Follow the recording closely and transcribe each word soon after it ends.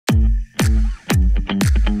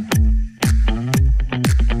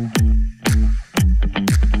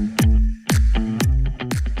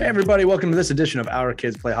everybody, welcome to this edition of Our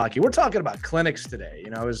Kids Play Hockey. We're talking about clinics today.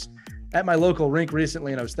 I was at my local rink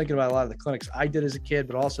recently, and I was thinking about a lot of the clinics I did as a kid,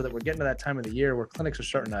 but also that we're getting to that time of the year where clinics are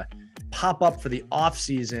starting to pop up for the off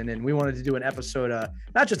season. And we wanted to do an episode,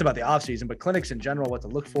 not just about the off season, but clinics in general, what to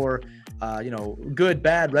look for, good,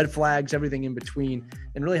 bad, red flags, everything in between,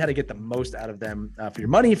 and really how to get the most out of them for your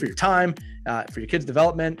money, for your time, for your kids'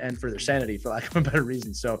 development, and for their sanity, for lack of a better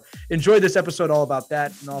reason. So enjoy this episode all about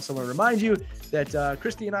that. And also want to remind you that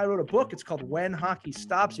Christie and I wrote a book. It's called When Hockey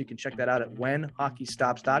Stops. You can check that out at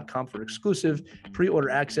whenhockeystops.com for exclusive pre-order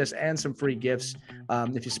access and some free gifts.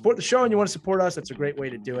 If you support the show and you want to support us, that's a great way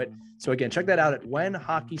to do it. So again, check that out at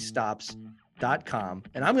whenhockeystops.com.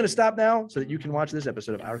 And I'm going to stop now so that you can watch this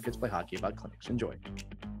episode of Our Kids Play Hockey about clinics. Enjoy.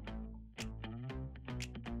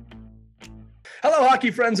 Hello, hockey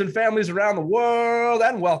friends and families around the world,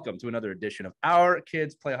 and welcome to another edition of Our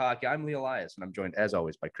Kids Play Hockey. I'm Lee Elias, and I'm joined, as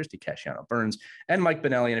always, by Christie Casciano-Burns and Mike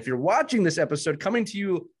Benelli. And if you're watching this episode, coming to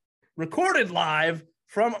you recorded live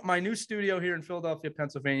from my new studio here in Philadelphia,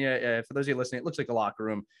 Pennsylvania. For those of you listening, it looks like a locker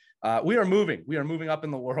room. We are moving. We are moving up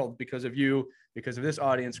in the world because of you, because of this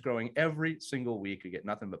audience growing every single week. We get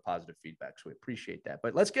nothing but positive feedback, so we appreciate that.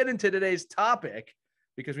 But let's get into today's topic,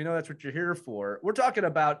 because we know that's what you're here for. We're talking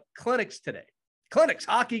about clinics today. Clinics,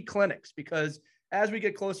 hockey clinics, because as we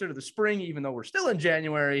get closer to the spring, even though we're still in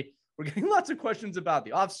January, we're getting lots of questions about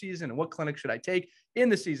the off season and what clinic should I take in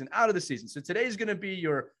the season, out of the season. So today's going to be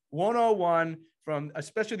your 101 from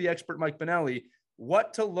especially the expert Mike Benelli,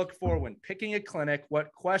 what to look for when picking a clinic,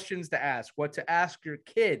 what questions to ask, what to ask your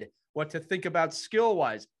kid, what to think about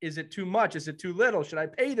skill-wise. Is it too much? Is it too little? Should I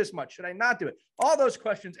pay this much? Should I not do it? All those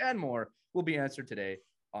questions and more will be answered today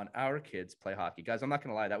on Our Kids Play Hockey. Guys, I'm not going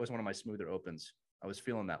to lie. That was one of my smoother opens. I was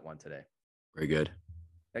feeling that one today. Very good.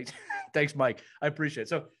 Thanks. Thanks, Mike. I appreciate it.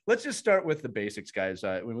 So let's just start with the basics, guys.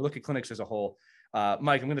 When we look at clinics as a whole,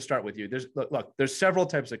 Mike, I'm going to start with you. There's several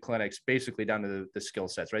types of clinics, basically down to the skill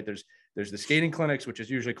sets, right? There's the skating clinics, which is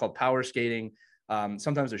usually called power skating.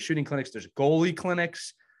 Sometimes there's shooting clinics. There's goalie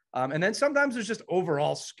clinics. And then sometimes there's just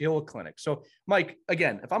overall skill clinics. So Mike,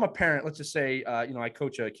 again, if I'm a parent, let's just say, I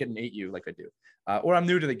coach a kid in 8U like I do, or I'm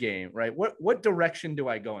new to the game, right? What direction do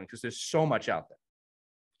I go in? Because there's so much out there.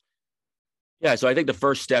 Yeah. So I think the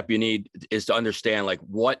first step you need is to understand,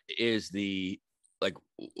 what is the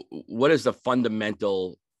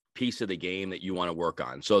fundamental piece of the game that you want to work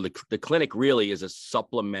on? So the clinic really is a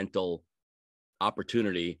supplemental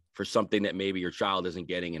opportunity for something that maybe your child isn't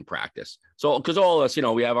getting in practice. So, because all of us,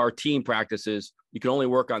 we have our team practices, you can only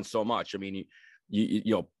work on so much. I mean,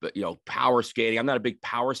 you power skating. I'm not a big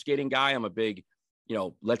power skating guy. I'm a big,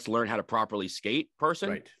 let's learn how to properly skate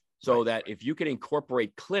person. Right. So that if you can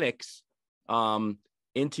incorporate clinics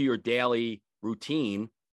into your daily routine,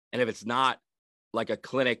 and if it's not like a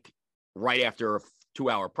clinic right after a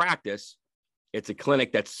 2-hour practice, it's a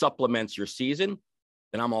clinic that supplements your season,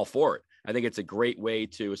 then I'm all for it. I think it's a great way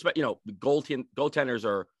to, the goaltenders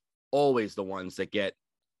are always the ones that get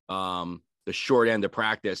the short end of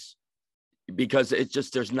practice, because it's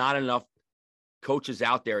just, there's not enough coaches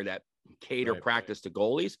out there that cater practice to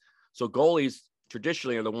goalies. So goalies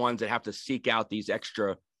traditionally are the ones that have to seek out these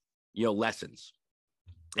extra, lessons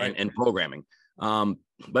and programming.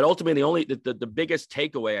 But ultimately, the biggest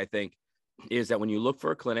takeaway, I think, is that when you look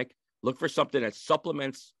for a clinic, look for something that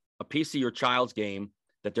supplements a piece of your child's game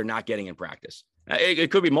that they're not getting in practice.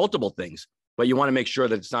 It could be multiple things, but you want to make sure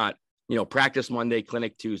that it's not, practice Monday,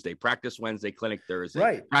 clinic Tuesday, practice Wednesday, clinic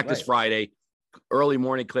Thursday, practice Friday, early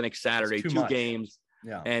morning clinic Saturday, 2 games.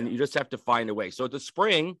 Yeah. And you just have to find a way. So the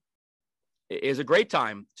spring is a great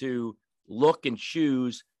time to look and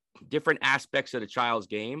choose different aspects of the child's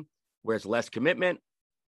game where it's less commitment.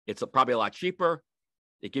 It's probably a lot cheaper.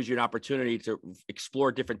 It gives you an opportunity to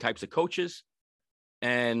explore different types of coaches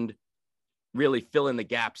and really fill in the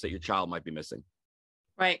gaps that your child might be missing.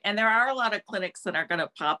 Right. And there are a lot of clinics that are going to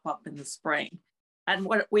pop up in the spring. And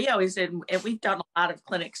what we always did, and we've done a lot of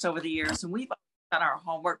clinics over the years, and we've done our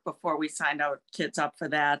homework before we signed our kids up for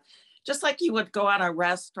that. Just like you would go on a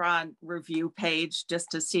restaurant review page just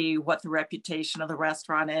to see what the reputation of the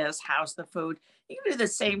restaurant is, how's the food. You can do the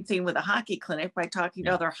same thing with a hockey clinic by talking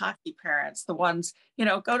to other hockey parents, the ones,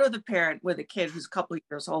 go to the parent with a kid who's a couple of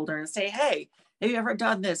years older and say, hey, have you ever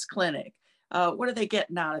done this clinic? What are they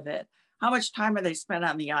getting out of it? How much time are they spent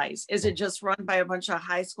on the ice? Is it just run by a bunch of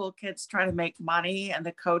high school kids trying to make money and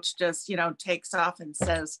the coach just, takes off and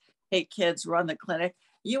says, hey, kids, run the clinic?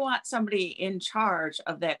 You want somebody in charge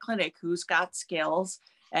of that clinic who's got skills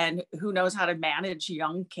and who knows how to manage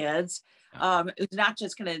young kids. Who's not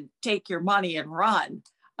just going to take your money and run.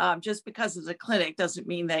 Just because it's a clinic doesn't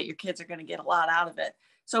mean that your kids are going to get a lot out of it.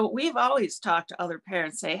 So we've always talked to other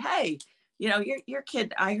parents, say, hey, your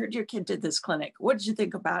kid, I heard your kid did this clinic. What did you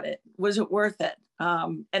think about it? Was it worth it?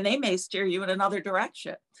 And they may steer you in another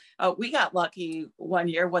direction. We got lucky one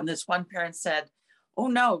year when this one parent said, oh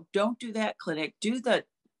no, don't do that clinic.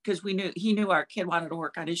 Because he knew our kid wanted to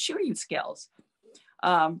work on his shooting skills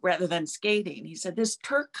rather than skating. He said, this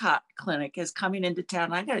Turcotte clinic is coming into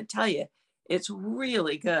town. I got to tell you, it's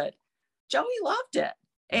really good. Joey loved it.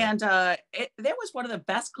 And that was one of the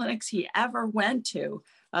best clinics he ever went to.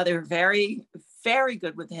 They were very, very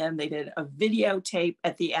good with him. They did a videotape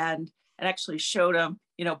at the end and actually showed him,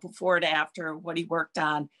 before and after, what he worked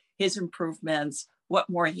on, his improvements, what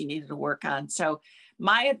more he needed to work on. So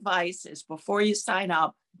my advice is, before you sign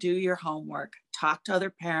up, do your homework, talk to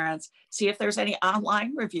other parents, see if there's any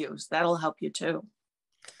online reviews. That'll help you too.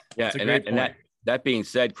 Yeah. And that being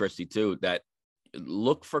said, Christy, too, that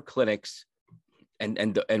look for clinics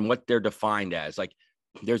and what they're defined as. Like,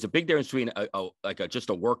 there's a big difference between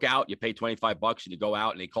just a workout. You pay $25 and you go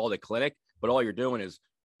out and they call it a clinic, but all you're doing is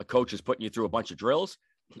a coach is putting you through a bunch of drills.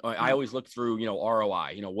 I always look through,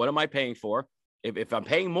 ROI, what am I paying for? If I'm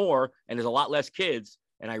paying more and there's a lot less kids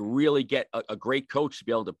and I really get a great coach to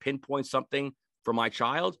be able to pinpoint something for my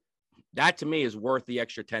child, that to me is worth the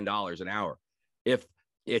extra $10 an hour. If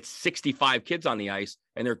it's 65 kids on the ice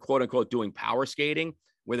and they're quote unquote doing power skating,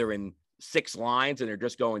 where they're in 6 lines and they're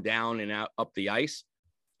just going down and out up the ice,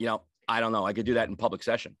 I don't know. I could do that in public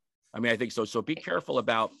session. I mean, I think so. So be careful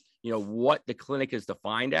about, what the clinic is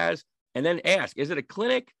defined as, and then ask, is it a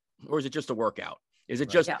clinic or is it just a workout? Is it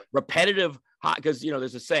just repetitive? Because,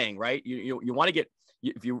 there's a saying, right? You want to get,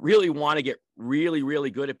 if you really want to get really,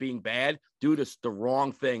 really good at being bad, do this the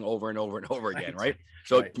wrong thing over and over and over again, right?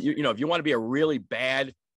 So, if you want to be a really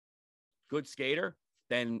bad, good skater,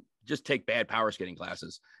 then just take bad power skating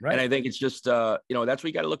classes. Right. And I think it's just, that's what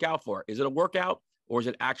you got to look out for. Is it a workout or is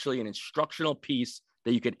it actually an instructional piece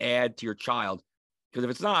that you can add to your child? Because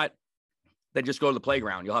if it's not, then just go to the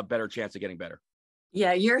playground. You'll have a better chance of getting better.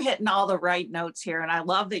 Yeah, you're hitting all the right notes here. And I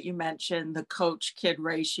love that you mentioned the coach-kid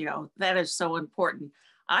ratio. That is so important.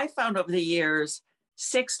 I found over the years,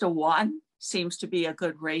 6 to 1 seems to be a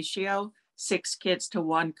good ratio, 6 kids to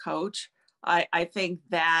 1 coach. I think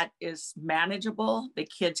that is manageable. The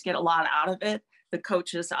kids get a lot out of it. The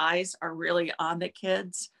coach's eyes are really on the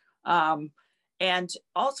kids. And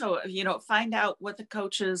also, find out what the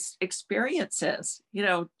coach's experience is.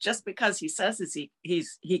 Just because he says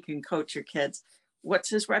he can coach your kids, what's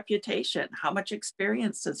his reputation? How much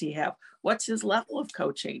experience does he have? What's his level of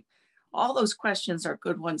coaching? All those questions are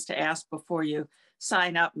good ones to ask before you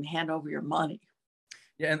sign up and hand over your money.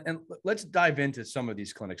 Yeah, and let's dive into some of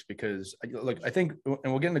these clinics, because look, I think, and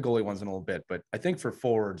we'll get into goalie ones in a little bit, but I think for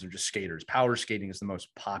forwards or just skaters, power skating is the most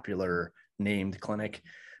popular named clinic.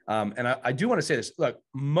 And I do want to say this. Look,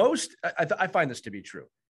 I find this to be true.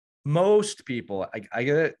 Most people, I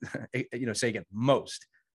get it, say again, most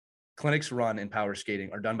clinics run in power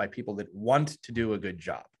skating are done by people that want to do a good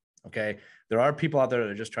job. Okay. There are people out there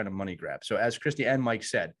that are just trying to money grab. So as Christy and Mike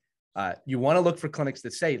said, you want to look for clinics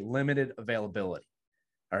that say limited availability.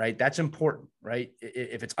 All right. That's important, right?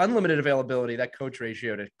 If it's unlimited availability, that coach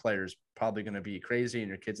ratio to players probably going to be crazy and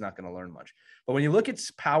your kid's not going to learn much. But when you look at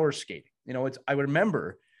power skating, I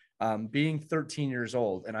remember being 13 years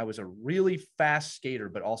old, and I was a really fast skater,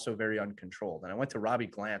 but also very uncontrolled. And I went to Robbie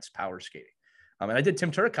Glantz power skating. And I did Tim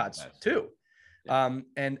Turcotte's too.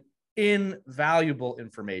 And invaluable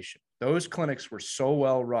information. Those clinics were so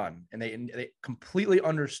well run, and they completely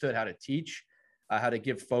understood how to teach, how to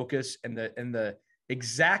give focus, and the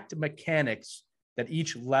exact mechanics that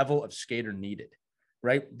each level of skater needed,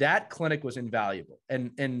 right? That clinic was invaluable.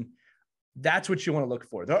 And that's what you want to look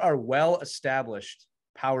for. There are well-established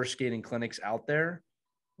power skating clinics out there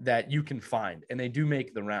that you can find, and they do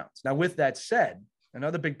make the rounds. Now, with that said,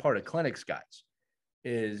 another big part of clinics, guys,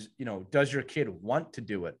 is, does your kid want to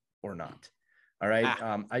do it or not? All right.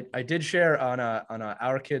 I did share on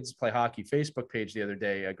Our Kids Play Hockey Facebook page the other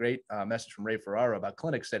day, a great message from Ray Ferraro about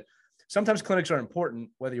clinics, that sometimes clinics are important,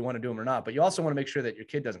 whether you want to do them or not, but you also want to make sure that your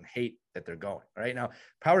kid doesn't hate that they're going. Right now,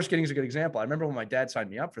 power skating is a good example. I remember when my dad signed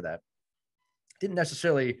me up for that, didn't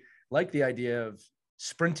necessarily like the idea of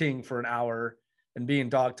sprinting for an hour and being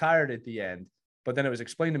dog tired at the end. But then it was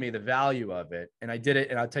explained to me the value of it. And I did it.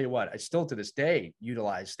 And I'll tell you what, I still to this day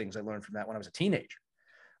utilize things I learned from that when I was a teenager.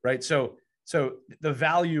 Right. So the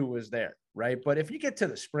value was there. Right. But if you get to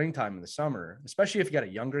the springtime in the summer, especially if you got a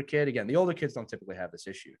younger kid, again, the older kids don't typically have this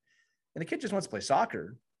issue. And the kid just wants to play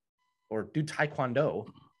soccer or do taekwondo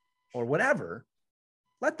or whatever,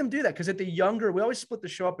 let them do that. Because at the younger, we always split the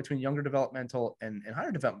show up between younger developmental and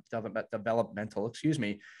higher developmental,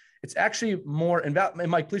 It's actually more, and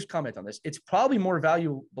Mike, please comment on this. It's probably more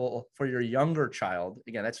valuable for your younger child.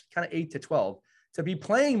 Again, that's kind of 8 to 12 to be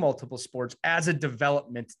playing multiple sports as a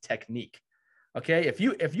development technique. Okay. If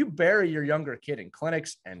you bury your younger kid in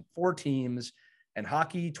clinics and 4 teams and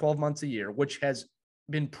hockey 12 months a year, which has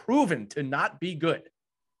been proven to not be good,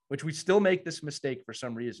 which we still make this mistake for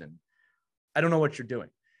some reason, I don't know what you're doing.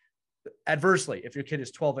 Adversely, if your kid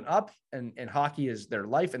is 12 and up and hockey is their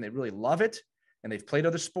life and they really love it and they've played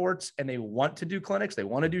other sports and they want to do clinics, they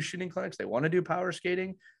want to do shooting clinics, they want to do power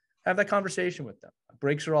skating, have that conversation with them.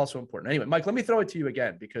 Breaks are also important. Anyway, Mike, let me throw it to you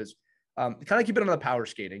again, because kind of keep it on the power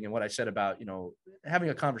skating and what I said about, having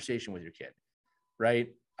a conversation with your kid, right?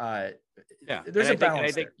 Yeah, there's a balance.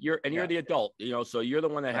 I think you're the adult, so you're the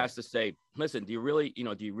one that has to say, listen, do you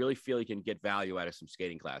really feel you can get value out of some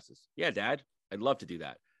skating classes? Yeah, Dad, I'd love to do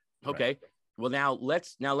that. Okay. Right. Well,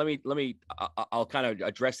 I'll kind of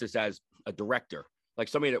address this as a director, like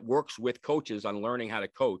somebody that works with coaches on learning how to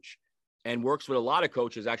coach and works with a lot of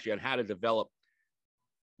coaches actually on how to develop,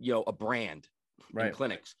 a brand in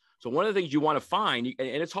clinics. So one of the things you want to find, and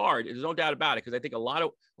it's hard, there's no doubt about it, because I think a lot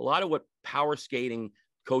of what power skating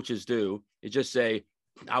coaches do is just say,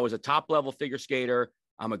 I was a top level figure skater.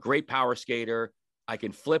 I'm a great power skater. I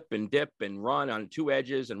can flip and dip and run on 2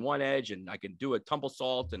 edges and 1 edge, and I can do a tumble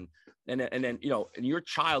salt. And then, and your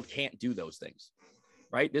child can't do those things,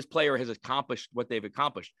 right? This player has accomplished what they've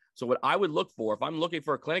accomplished. So what I would look for, if I'm looking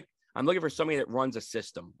for a clinic, I'm looking for somebody that runs a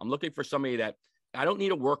system. I'm looking for somebody that I don't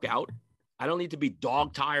need a workout. I don't need to be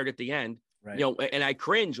dog tired at the end, and I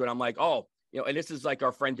cringe when I'm like, and this is like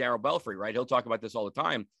our friend Darryl Belfry, right? He'll talk about this all the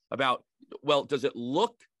time about, well, does it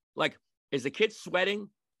look like, is the kid sweating?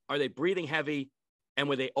 Are they breathing heavy? And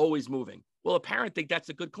were they always moving? Well, a parent think that's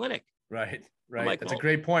a good clinic. Right. Like, that's a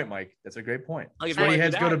great point, Mike. That's a great point. Like, sweaty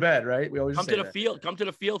heads go to bed, right? We always come to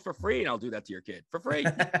the field for free, and I'll do that to your kid for free.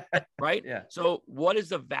 Right. Yeah. So what is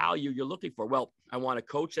the value you're looking for? Well, I want a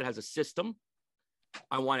coach that has a system.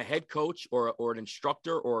 I want a head coach or an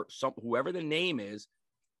instructor or whoever the name is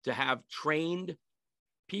to have trained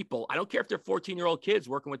people. I don't care if they're 14-year-old kids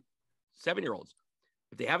working with 7-year-olds.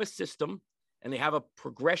 If they have a system and they have a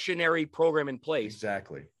progressionary program in place.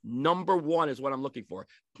 Exactly. Number one is what I'm looking for.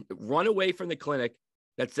 Run away from the clinic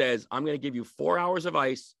that says, I'm going to give you 4 hours of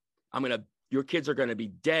ice. Your kids are going to be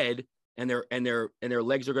dead and their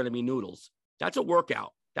legs are going to be noodles. That's a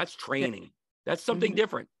workout. That's training. That's something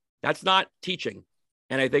different. That's not teaching.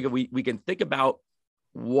 And I think if we can think about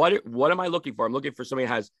what am I looking for? I'm looking for somebody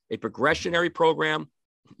that has a progressionary program.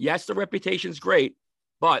 Yes, the reputation's great,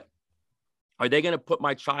 but are they going to put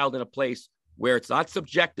my child in a place where it's not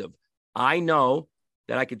subjective? I know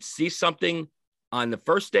that I could see something on the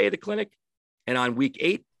first day of the clinic, and on week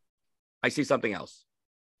 8, I see something else.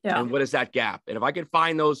 Yeah. And what is that gap? And if I can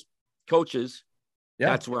find those coaches,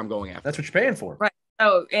 that's where I'm going after. That's what you're paying for. Right.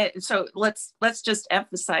 So let's just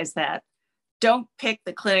emphasize that. Don't pick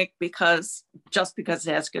the clinic because it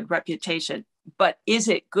has good reputation, but is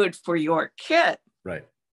it good for your kid? Right.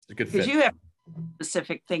 It's a good fit. Because you have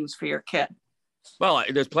specific things for your kid. Well,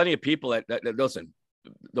 there's plenty of people that listen,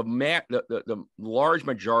 the large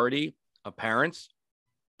majority of parents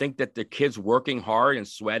think that the kids working hard and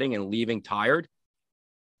sweating and leaving tired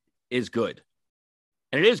is good.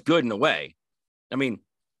 And it is good in a way. I mean,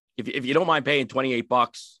 if you don't mind paying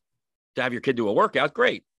 $28 to have your kid do a workout,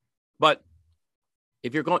 great. But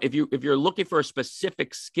if you're looking for a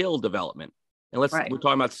specific skill development, and we're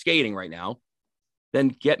talking about skating right now, then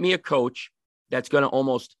get me a coach that's going to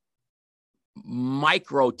almost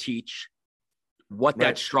micro teach what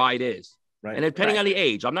that stride is. Right. And depending on the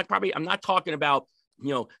age, I'm not talking about,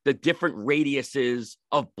 the different radiuses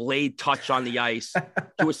of blade touch on the ice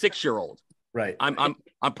to a 6-year-old. Right. I'm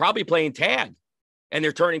probably playing tag and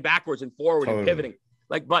they're turning backwards and forward and pivoting.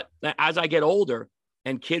 But as I get older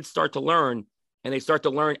and kids start to learn, and they start to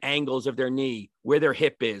learn angles of their knee, where their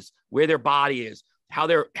hip is, where their body is, how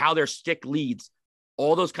their stick leads,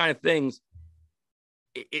 all those kind of things,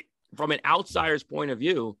 it from an outsider's point of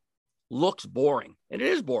view, looks boring. And it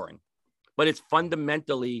is boring, but it's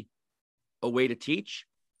fundamentally a way to teach,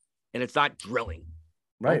 and it's not drilling.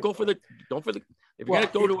 Right. If you're going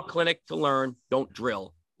to go to a clinic to learn, don't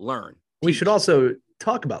drill, learn. We should also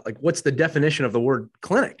talk about, what's the definition of the word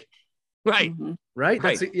clinic? Right. Mm-hmm. Right.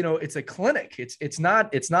 That's, it's a clinic. It's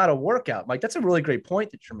not a workout. Mike, that's a really great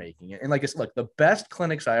point that you're making. And look, the best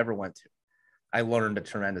clinics I ever went to, I learned a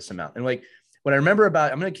tremendous amount. And what I remember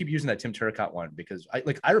I'm going to keep using that Tim Turcotte one because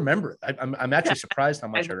I remember it. I'm actually surprised how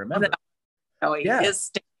much I remember.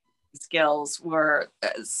 His skills were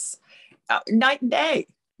night and day.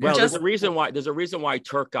 Well, there's a reason why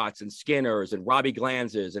Turcotts and Skinners and Robbie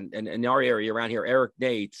Glanzes and in our area around here, Eric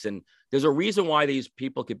Nates, and there's a reason why these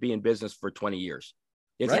people could be in business for 20 years.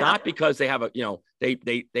 It's not because they have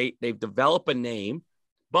they've developed a name,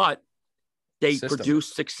 but they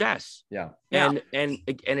produce success. And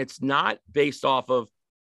it's not based off of,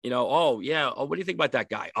 what do you think about that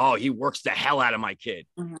guy? Oh, he works the hell out of my kid.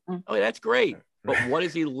 Mm-hmm. Oh, that's great. But what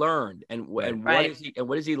has he learned? And what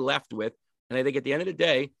is he left with? And I think at the end of the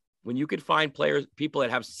day, when you could find people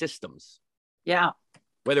that have systems,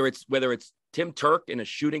 whether it's Tim Turk in a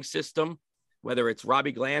shooting system, whether it's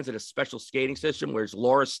Robbie Glanz in a special skating system, where it's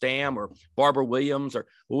Laura Stam or Barbara Williams or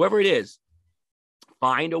whoever it is,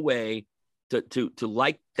 find a way to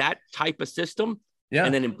like that type of system,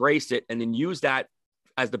 and then embrace it, and then use that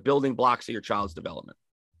as the building blocks of your child's development.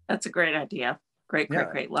 That's a great idea. Great.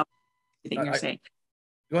 Love everything you're saying.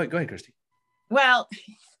 Go ahead, Christie. Well,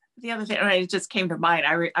 the other thing, it just came to mind.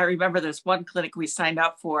 I remember this one clinic we signed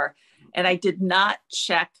up for, and I did not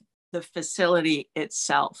check the facility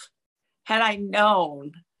itself. Had I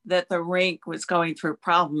known that the rink was going through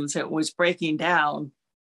problems, it was breaking down,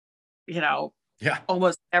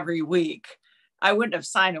 almost every week, I wouldn't have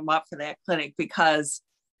signed them up for that clinic, because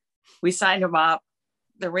we signed them up,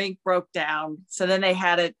 the rink broke down. So then they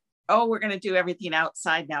had it, we're going to do everything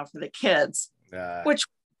outside now for the kids, which was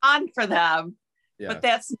on for them. But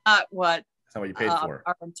that's not what you paid for.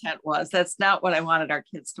 Our intent was. That's not what I wanted our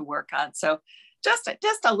kids to work on. So just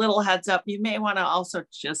a little heads up. You may want to also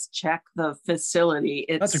just check the facility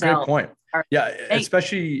itself. That's a great point.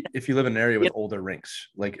 Especially if you live in an area with older rinks.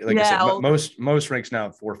 Like I said, most rinks now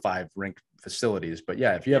have 4 or 5 rink facilities. But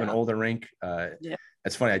if you have an older rink,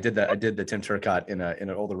 it's funny. I did the Tim Turcott in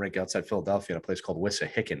an older rink outside Philadelphia, in a place called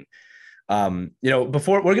Wissahickon.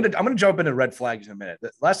 Before I'm going to jump into red flags in a minute.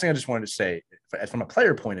 The last thing I just wanted to say, from a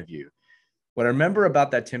player point of view, what I remember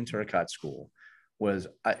about that Tim Turcott school was,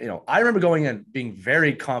 I remember going in being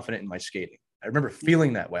very confident in my skating. I remember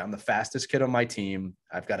feeling that way. I'm the fastest kid on my team.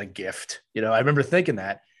 I've got a gift. I remember thinking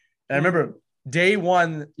that. And I remember day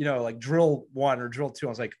one, like drill 1 or drill 2, I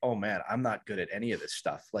was like, oh man, I'm not good at any of this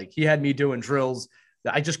stuff. Like, he had me doing drills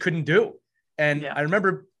that I just couldn't do. And I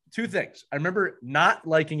remember 2 things. I remember not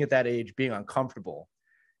liking at that age, being uncomfortable.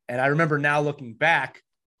 And I remember now looking back,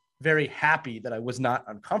 very happy that I was not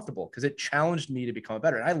uncomfortable, because it challenged me to become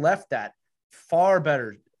better. And I left that far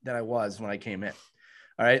better than I was when I came in.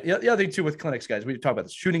 All right. The other thing too with clinics, guys, we talk about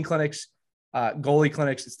the shooting clinics, goalie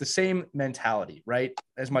clinics. It's the same mentality, right?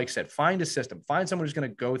 As Mike said, find a system, find someone who's going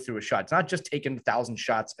to go through a shot. It's not just taking 1,000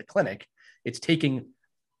 shots a clinic. It's taking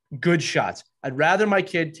good shots. I'd rather my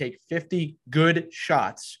kid take 50 good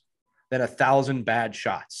shots than 1,000 bad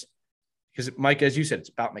shots. Because Mike, as you said, it's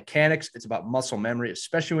about mechanics. It's about muscle memory,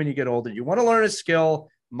 especially when you get older. You want to learn a skill.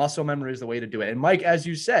 Muscle memory is the way to do it. And Mike, as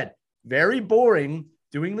you said, very boring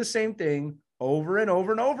doing the same thing over and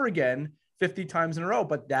over and over again, 50 times in a row.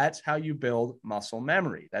 But that's how you build muscle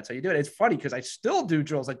memory. That's how you do it. It's funny because I still do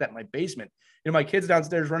drills like that in my basement. My kids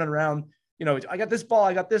downstairs running around, I got this ball,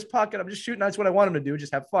 I got this puck, and I'm just shooting. That's what I want them to do,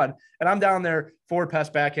 just have fun. And I'm down there, forward pass,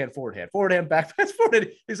 backhand, forward hand, back pass, forward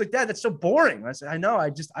hand. He's like, Dad, that's so boring. And I said, I know.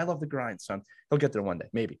 I love the grind, son. He'll get there one day,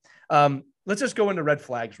 maybe. Let's just go into red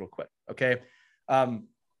flags real quick, okay? I'm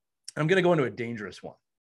going to go into a dangerous one,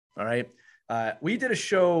 all right? We did a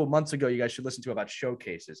show months ago you guys should listen to about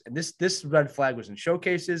showcases. And this red flag was in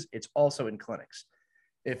showcases. It's also in clinics.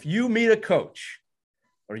 If you meet a coach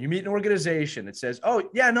or you meet an organization that says,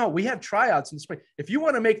 we have tryouts in the spring. If you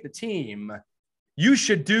want to make the team, you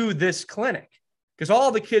should do this clinic, because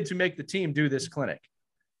all the kids who make the team do this clinic.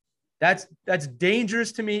 That's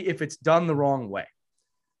dangerous to me if it's done the wrong way.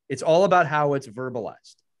 It's all about how it's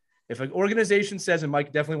verbalized. If an organization says, and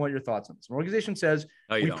Mike, definitely want your thoughts on this. An organization says,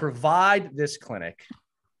 we provide this clinic.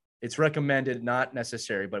 It's recommended, not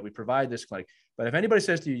necessary, but we provide this clinic. But if anybody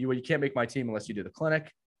says to you, you can't make my team unless you do the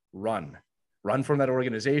clinic, run from that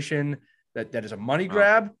organization. That is a money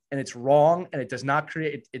grab, and it's wrong, and it does not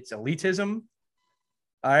create, it's elitism.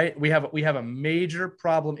 All right. We have a major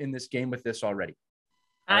problem in this game with this already.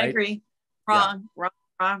 I agree. Wrong.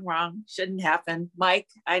 Shouldn't happen. Mike,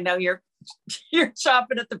 I know you're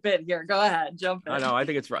chomping at the bit here. Go ahead, jump in. I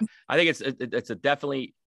think it's right. I think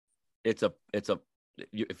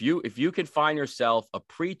if you could find yourself a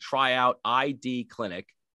pre-tryout ID clinic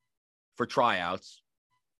for tryouts,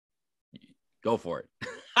 go for it.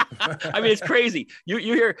 I mean, it's crazy. You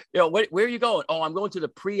hear, where are you going? Oh, I'm going to the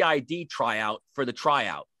pre-ID tryout for the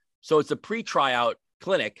tryout. So it's a pre-tryout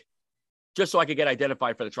clinic just so I could get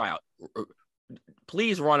identified for the tryout.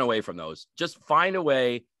 Please run away from those. Just find a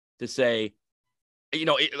way to say,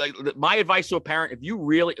 like my advice to a parent, if you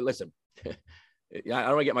really listen, I don't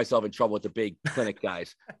want to get myself in trouble with the big clinic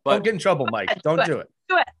guys, but don't get in trouble, Mike. Don't do it.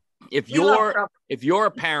 Do it. If you're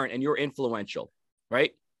a parent and you're influential,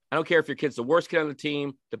 right? I don't care if your kid's the worst kid on the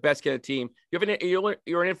team, the best kid on the team.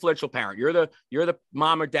 You're an influential parent. You're the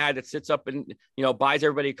mom or dad that sits up and, buys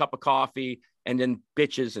everybody a cup of coffee and then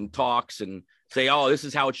bitches and talks and say, oh, this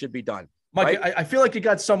is how it should be done. Mike, right? I feel like you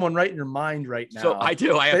got someone right in your mind right now. So I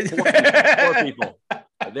do. I have four people.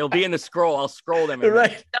 They'll be in the scroll. I'll scroll them.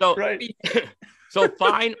 Right. So, right. So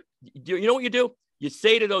fine. You know what you do? You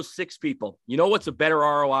say to those 6 people, you know what's a better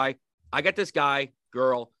ROI? I got this guy,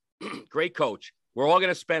 girl, great coach. We're all going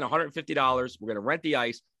to spend $150. We're going to rent the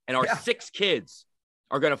ice. And our 6 kids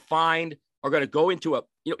are going to go into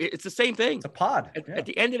it's the same thing. It's a pod. At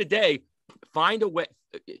the end of the day, find a way.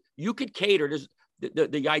 You could cater. There's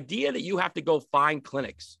the idea that you have to go find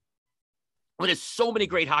clinics. Well, there's so many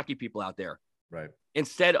great hockey people out there. Right.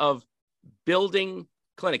 Instead of building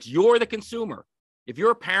clinics, you're the consumer. If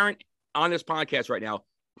you're a parent on this podcast right now,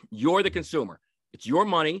 you're the consumer. It's your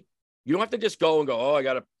money. You don't have to just go and go,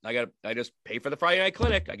 oh, I just pay for the Friday night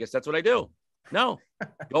clinic. I guess that's what I do. No,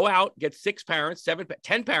 go out, get 6 parents,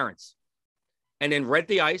 10 parents, and then rent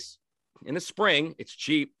the ice in the spring. It's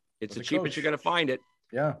cheap. It's the cheapest you're going to find it.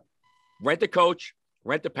 Yeah. Rent the coach,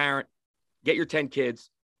 rent the parent, get your 10 kids,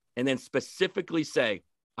 and then specifically say,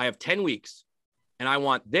 I have 10 weeks and I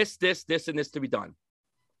want this, and this to be done.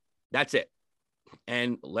 That's it.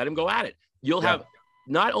 And let them go at it. You'll have,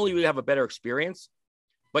 not only will you have a better experience,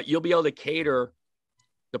 but you'll be able to cater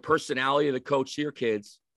the personality of the coach to your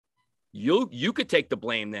kids. You could take the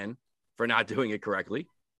blame then for not doing it correctly.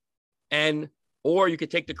 Or you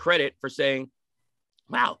could take the credit for saying,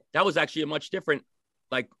 wow, that was actually a much different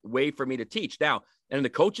way for me to teach. Now, and the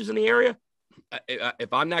coaches in the area,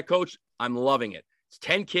 if I'm that coach, I'm loving it. It's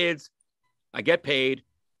 10 kids. I get paid.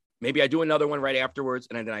 Maybe I do another one right afterwards.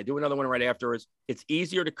 And then I do another one right afterwards. It's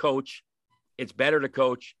easier to coach. It's better to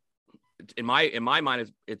coach. In my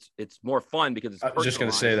mind, it's more fun because it's. I was just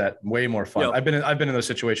going to say that way more fun. I've been in those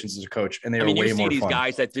situations as a coach, and they are way more fun. You see these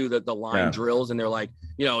guys that do the line drills, and they're like,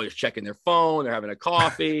 they're checking their phone, they're having a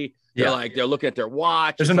coffee, they're looking at their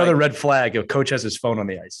watch. There's another red flag. A coach has his phone on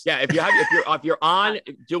the ice. Yeah, if you're on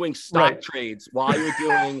doing stock trades while you're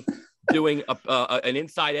doing an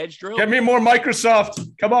inside edge drill, get me more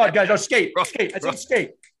Microsoft. Come on, guys, skate. I said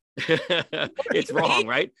skate. It's wrong,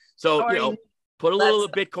 right? So put a little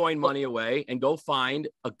Bitcoin money away and go find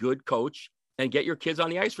a good coach and get your kids on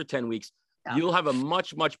the ice for 10 weeks. Yeah. You'll have a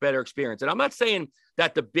much, much better experience. And I'm not saying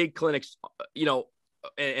that the big clinics,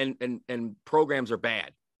 and programs are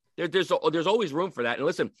bad. There's always room for that. And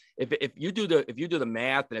listen, if you do the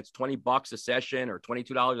math and it's $20 a session or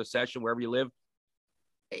 $22 a session, wherever you live,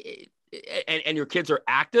 and your kids are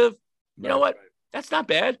active, you know what? That's not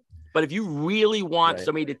bad. But if you really want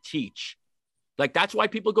somebody to teach, that's why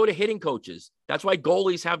people go to hitting coaches. That's why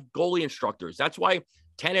goalies have goalie instructors. That's why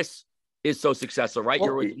tennis is so successful, right?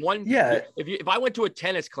 Well, If I went to a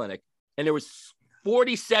tennis clinic and there was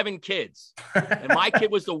 47 kids and my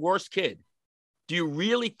kid was the worst kid, do you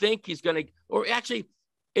really think he's going to, or actually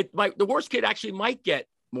the worst kid actually might get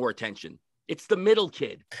more attention. It's the middle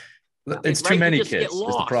kid. It's too many kids. It's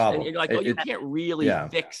the problem. And you're like, you can't really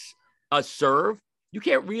fix a serve. You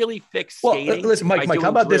can't really fix skating. Well, listen, Mike, how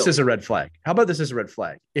about this as a red flag?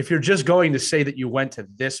 If you're just going to say that you went to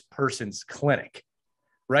this person's clinic,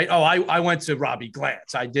 right? Oh, I went to Robbie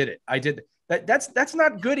Glantz. I did it. That's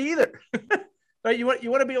not good either. Right? You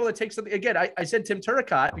want to be able to take something. Again, I said Tim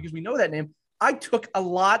Turcott because we know that name. I took a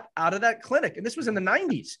lot out of that clinic, and this was in the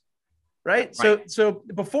 90s, right? So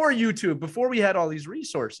before YouTube, before we had all these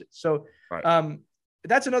resources. So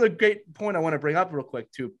that's another great point I want to bring up real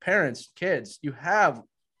quick to parents, kids. You have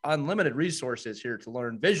unlimited resources here to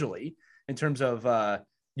learn visually in terms of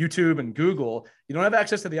YouTube and Google. You don't have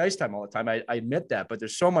access to the ice time all the time. I admit that, but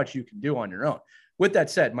there's so much you can do on your own. With that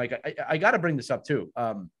said, Mike, I got to bring this up too.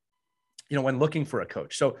 When looking for a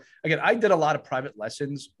coach. So again, I did a lot of private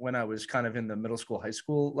lessons when I was kind of in the middle school, high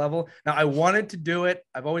school level. Now I wanted to do it.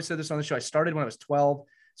 I've always said this on the show. I started when I was 12.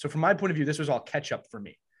 So from my point of view, this was all catch up for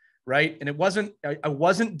me. Right. And I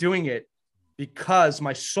wasn't doing it because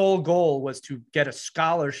my sole goal was to get a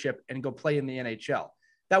scholarship and go play in the NHL.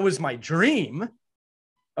 That was my dream.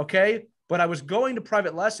 Okay. But I was going to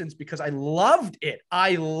private lessons because I loved it.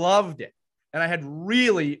 And I had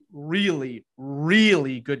really, really,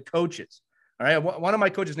 really good coaches. All right. One of my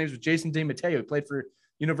coaches' names was Jason DeMatteo. He played for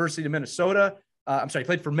University of Minnesota. He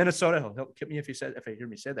played for Minnesota. He'll kick me if I hear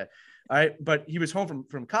me say that. All right. But he was home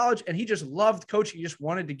from college and he just loved coaching. He just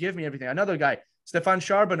wanted to give me everything. Another guy, Stefan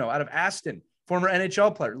Charbonneau out of Aston, former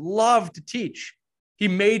NHL player, loved to teach. He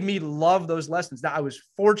made me love those lessons. Now I was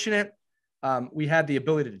fortunate We had the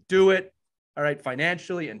ability to do it, all right,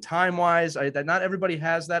 financially and time-wise. That not everybody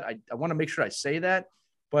has that. I want to make sure I say that.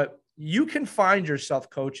 But you can find yourself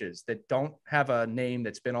coaches that don't have a name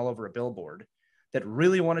that's been all over a billboard that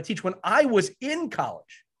really want to teach. When I was in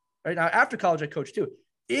college, right now, after college, I coached too.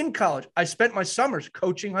 In college, I spent my summers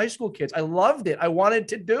coaching high school kids. I loved it. I wanted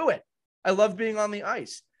to do it. I loved being on the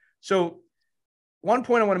ice. So one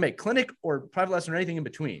point I want to make, clinic or private lesson or anything in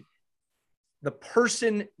between, the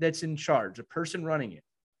person that's in charge, the person running it,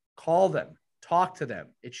 call them, talk to them.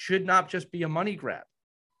 It should not just be a money grab,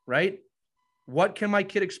 right? What can my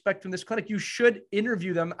kid expect from this clinic? You should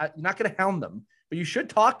interview them. You're not going to hound them, but you should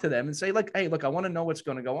talk to them and say, like, hey, look, I want to know what's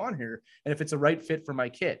going to go on here and if it's a right fit for my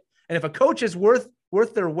kid. And if a coach is worth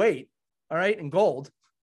their weight, all right, in gold,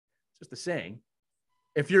 just a saying,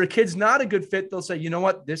 if your kid's not a good fit, they'll say, you know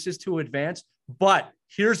what, this is too advanced, but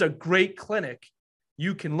here's a great clinic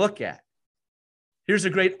you can look at. Here's a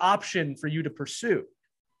great option for you to pursue,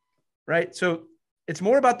 right? So it's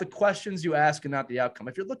more about the questions you ask and not the outcome.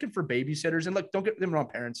 If you're looking for babysitters, and look, don't get them wrong,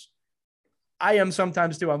 parents. I am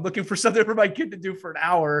sometimes too. I'm looking for something for my kid to do for an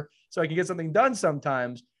hour so I can get something done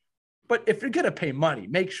sometimes. But if you're going to pay money,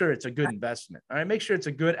 make sure it's a good investment. All right. Make sure it's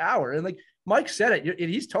a good hour. And like Mike said it,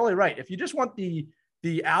 he's totally right. If you just want the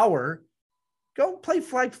hour, go play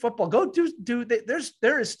flag football. Go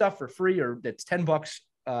there is stuff for free or that's $10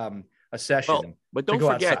 a session. Well, but don't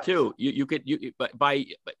forget outside. Too, you could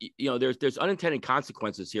there's unintended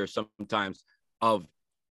consequences here sometimes of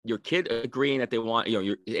your kid agreeing that they want,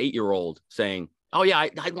 your 8-year-old saying, oh yeah,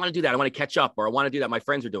 I want to do that. I want to catch up, or I want to do that. My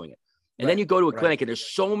friends are doing it. And then you go to a clinic and there's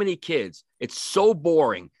so many kids. It's so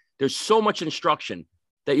boring. There's so much instruction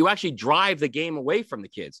that you actually drive the game away from the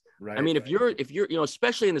kids. Right, I mean, if you're,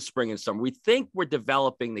 especially in the spring and summer, we think we're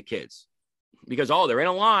developing the kids because, they're in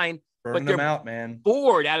a line, burning them out, man,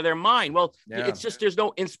 bored out of their mind. Well, it's just, there's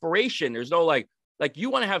no inspiration. There's no like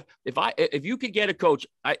you want to have, if you could get a coach,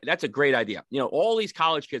 that's a great idea. All these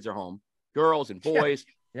college kids are home, girls and boys.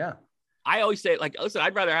 Yeah. I always say, like, listen,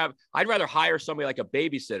 I'd rather hire somebody like a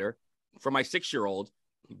babysitter for my 6-year-old,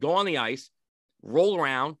 go on the ice, roll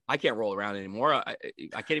around. I can't roll around anymore. I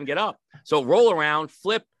can't even get up. So roll around,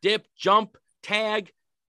 flip, dip, jump, tag,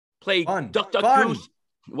 play duck, goose,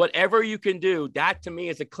 whatever you can do. That to me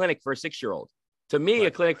is a clinic for a 6-year-old. To me,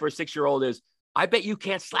 a clinic for a 6-year-old is, I bet you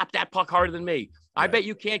can't slap that puck harder than me. I bet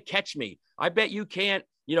you can't catch me. I bet you can't,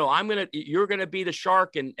 you're going to be the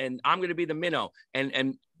shark and I'm going to be the minnow.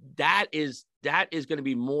 And that is going to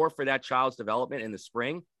be more for that child's development in the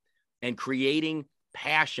spring and creating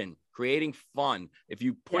passion, creating fun. If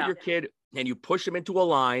you put your kid and you push him into a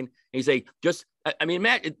line and you say,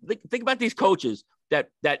 Matt, think about these coaches that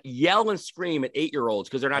yell and scream at 8-year-olds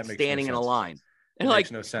because they're not standing in a line. And no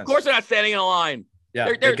sense. Of course they're not standing in a line.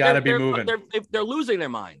 Yeah, they got to be moving. They're losing their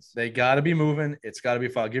minds. They got to be moving. It's got to be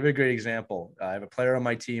fun. I'll give you a great example. I have a player on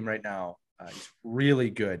my team right now. He's really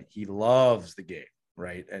good. He loves the game,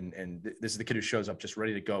 right? And this is the kid who shows up just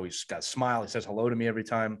ready to go. He's got a smile. He says hello to me every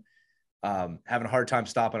time. Having a hard time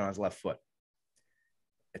stopping on his left foot.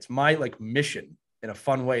 It's my mission in a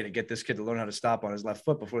fun way to get this kid to learn how to stop on his left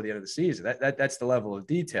foot before the end of the season. That's the level of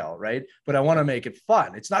detail, right? But I want to make it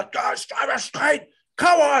fun. It's not straight.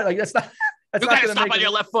 Come on, that's not. That's you got to stop on your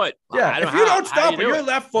left foot. Yeah, if you don't stop on your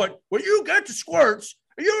left foot, when you get to squirts,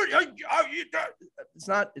 it's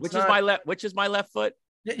not. Which is my left foot?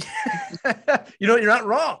 You're not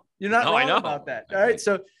wrong. You're not wrong about that. All right,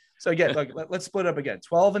 so again, let's split up again.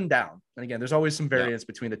 12 and down, and again, there's always some variance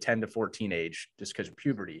between the 10 to 14 age, just because of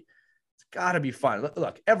puberty. It's got to be fun.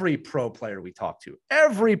 Look, every pro player we talk to,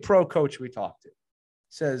 every pro coach we talk to,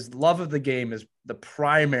 says love of the game is the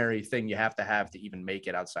primary thing you have to even make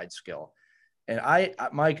it outside skill. And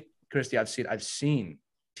Mike, Christie, I've seen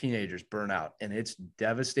teenagers burn out, and it's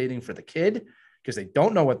devastating for the kid because they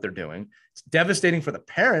don't know what they're doing. It's devastating for the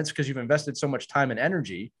parents because you've invested so much time and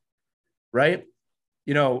energy, right?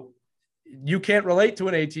 You can't relate to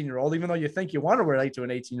an 18-year-old, even though you think you want to relate to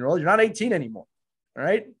an 18-year-old. You're not 18 anymore, all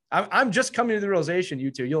right? I'm just coming to the realization,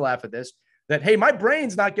 you two, you'll laugh at this, that, hey, my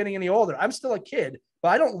brain's not getting any older. I'm still a kid, but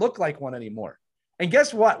I don't look like one anymore. And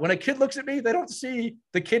guess what? When a kid looks at me, they don't see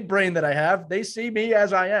the kid brain that I have. They see me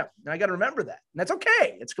as I am. And I got to remember that. And that's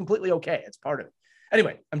okay. It's completely okay. It's part of it.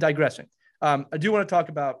 Anyway, I'm digressing. I do want to talk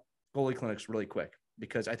about goalie clinics really quick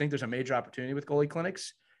because I think there's a major opportunity with goalie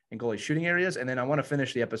clinics and goalie shooting areas. And then I want to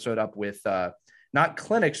finish the episode up with not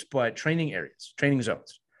clinics, but training areas, training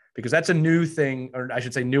zones, because that's a new thing, or I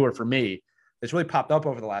should say newer for me. It's really popped up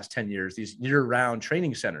over the last 10 years, these year-round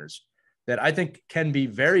training centers that I think can be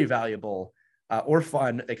very valuable or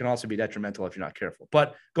fun. They can also be detrimental if you're not careful.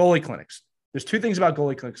 But goalie clinics, there's two things about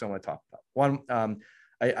goalie clinics I want to talk about. One,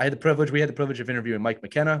 I had the privilege, we had the privilege of interviewing Mike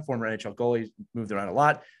McKenna, former NHL goalie, moved around a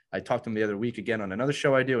lot. I talked to him the other week again on another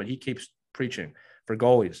show I do, and he keeps preaching for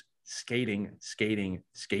goalies, skating, skating,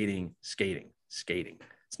 skating, skating, skating.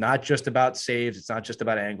 It's not just about saves. It's not just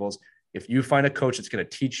about angles. If you find a coach that's going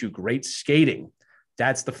to teach you great skating,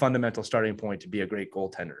 that's the fundamental starting point to be a great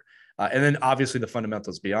goaltender. And then obviously the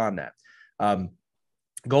fundamentals beyond that.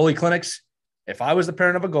 Goalie clinics, if I was the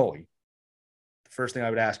parent of a goalie, the first thing I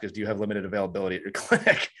would ask is, do you have limited availability at your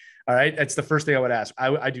clinic? All right. That's the first thing I would ask.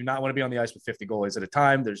 I do not want to be on the ice with 50 goalies at a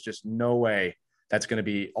time. There's just no way that's going to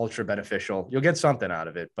be ultra beneficial. You'll get something out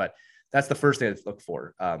of it, but that's the first thing to look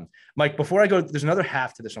for. Mike, before I go, there's another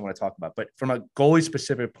half to this I want to talk about, but from a goalie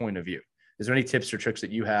specific point of view, is there any tips or tricks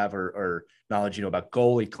that you have or knowledge, about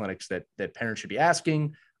goalie clinics that parents should be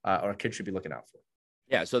asking or kids should be looking out for?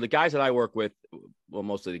 Yeah. So the guys that I work with, well,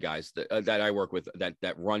 mostly the guys that I work with that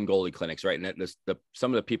run goalie clinics, right? And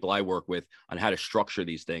some of the people I work with on how to structure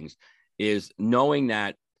these things is knowing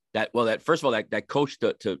that first of all, that coach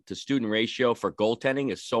to student ratio for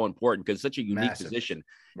goaltending is so important because it's such a unique position.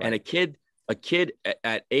 Right. And a kid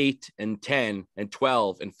at 8 and 10 and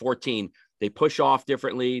 12 and 14, they push off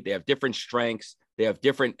differently. They have different strengths. They have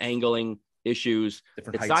different angling issues.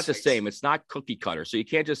 It's not the same. It's not cookie cutter. So you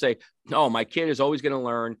can't just say, no, my kid is always going to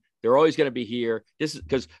learn. They're always going to be here. This is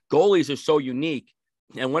because goalies are so unique.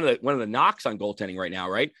 And one of the knocks on goaltending right now,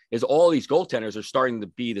 right, is all these goaltenders are starting to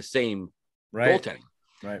be the same goaltending.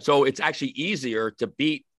 Right. So it's actually easier to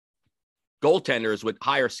beat goaltenders with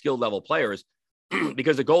higher skill level players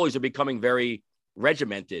because the goalies are becoming very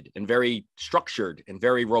regimented and very structured and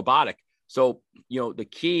very robotic. So, the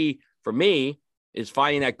key for me is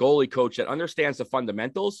finding that goalie coach that understands the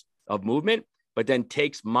fundamentals of movement, but then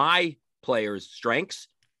takes my players' strengths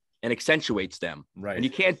and accentuates them. Right. And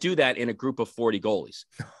you can't do that in a group of 40 goalies.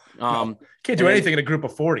 Can't do anything in a group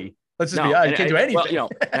of 40. Let's just be honest. You can't do anything. Well,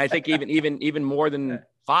 and I think even more than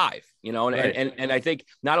 5, and I think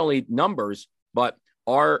not only numbers, but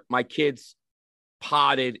are my kids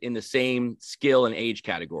potted in the same skill and age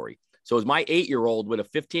category? So is my 8-year-old with a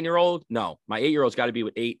 15-year-old? No, my 8-year-old's got to be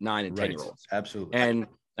with 8, 9, and 10-year-olds. Absolutely. And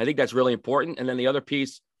I think that's really important. And then the other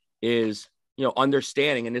piece is,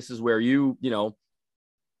 understanding, and this is where you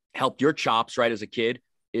helped your chops, right, as a kid,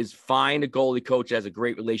 is find a goalie coach that has a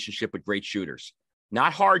great relationship with great shooters.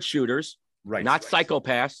 Not hard shooters, not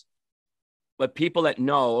psychopaths, but people that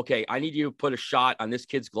know, okay, I need you to put a shot on this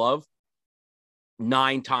kid's glove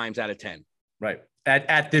 9 times out of 10. Right.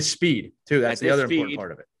 At this speed, too. That's the other important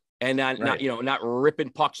part of it. And not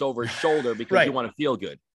ripping pucks over his shoulder because you want to feel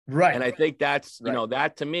good. Right. And I think that's,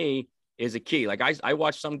 that to me is a key. Like I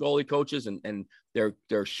watch some goalie coaches and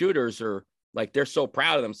their shooters are like, they're so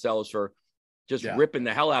proud of themselves for just ripping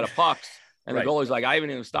the hell out of pucks. And the goalie's like, I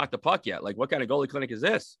haven't even stocked the puck yet. Like, what kind of goalie clinic is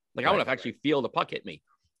this? Like, I want to actually feel the puck hit me.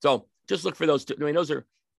 So just look for those two.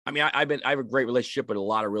 I mean, I have a great relationship with a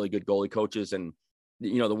lot of really good goalie coaches. And,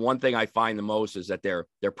 the one thing I find the most is that they're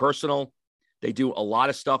personal. They do a lot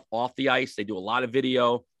of stuff off the ice. They do a lot of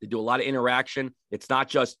video. They do a lot of interaction. It's not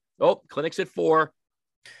just, clinic's at 4,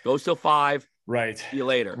 goes till 5. Right. See you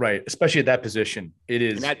later. Right. Especially at that position. It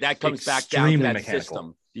is. And that comes back down to that mechanical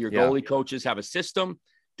system. Do your goalie coaches have a system?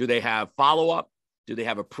 Do they have follow-up? Do they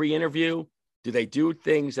have a pre-interview? Do they do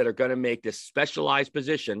things that are going to make this specialized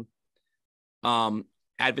position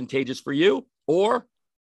advantageous for you? Or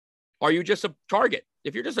are you just a target?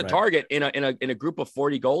 If you're just a target in a group of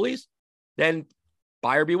 40 goalies, then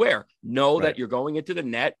buyer beware. Know that you're going into the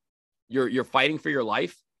net, you're fighting for your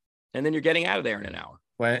life, and then you're getting out of there in an hour.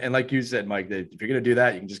 Well, and like you said, Mike, that if you're going to do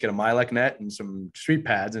that, you can just get a Milek net and some street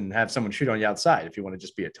pads and have someone shoot on you outside if you want to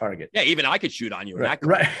just be a target. Yeah, even I could shoot on you. Right.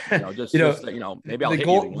 Maybe I'll hit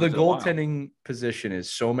you. The goaltending position is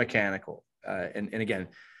so mechanical. And again,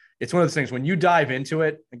 it's one of those things when you dive into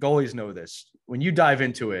it, and goalies know this, when you dive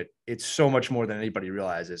into it, it's so much more than anybody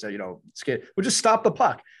realizes. We'll just stop the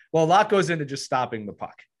puck. Well, a lot goes into just stopping the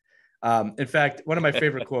puck. In fact, one of my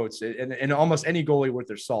favorite quotes, and almost any goalie worth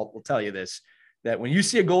their salt will tell you this, that when you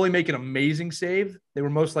see a goalie make an amazing save, they were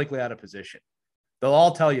most likely out of position. They'll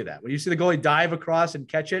all tell you that. When you see the goalie dive across and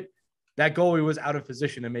catch it, that goalie was out of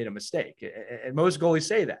position and made a mistake. And most goalies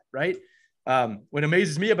say that, right? What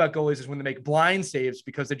amazes me about goalies is when they make blind saves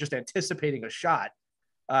because they're just anticipating a shot,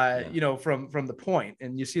 from the point.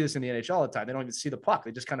 And you see this in the NHL all the time. They don't even see the puck.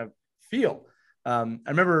 They just kind of feel. I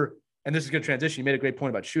remember, and this is a good transition. You made a great point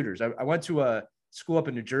about shooters. I went to a school up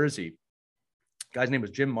in New Jersey. Guy's name was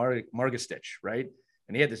Jim Margostich, right?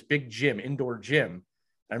 And he had this big gym, indoor gym.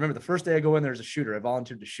 I remember the first day I go in there as a shooter, I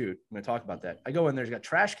volunteered to shoot. I'm going to talk about that. I go in there, he's got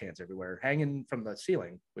trash cans everywhere hanging from the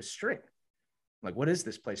ceiling with string. I'm like, what is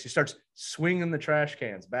this place? He starts swinging the trash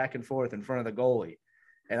cans back and forth in front of the goalie.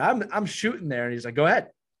 And I'm shooting there, and he's like, go ahead.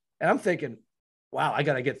 And I'm thinking, wow, I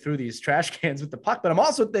got to get through these trash cans with the puck. But I'm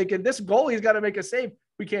also thinking, this goalie's got to make a save.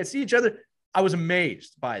 We can't see each other. I was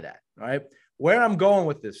amazed by that. All right. Where I'm going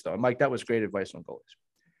with this, though, Mike, that was great advice on goalies.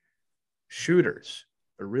 Shooters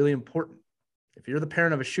are really important. If you're the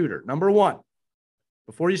parent of a shooter, number one,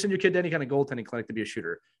 before you send your kid to any kind of goaltending clinic to be a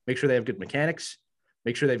shooter, make sure they have good mechanics.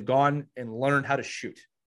 Make sure they've gone and learned how to shoot.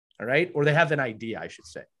 All right. Or they have an idea, I should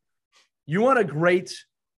say. You want a great,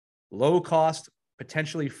 low cost,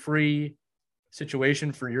 potentially free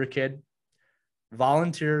situation for your kid.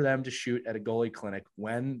 Volunteer them to shoot at a goalie clinic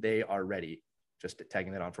when they are ready. Just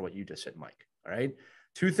tagging that on for what you just said, Mike. All right.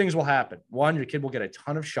 Two things will happen. One, your kid will get a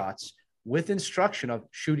ton of shots with instruction of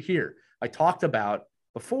shoot here. I talked about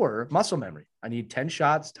before muscle memory. I need 10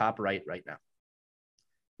 shots, top right now.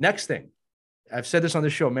 Next thing, I've said this on the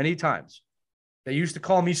show many times. They used to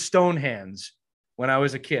call me stone hands when I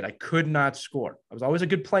was a kid. I could not score. I was always a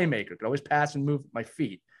good playmaker, could always pass and move my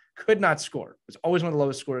feet. Could not score. Was always one of the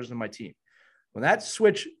lowest scorers in my team. When that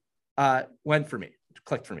switch went for me,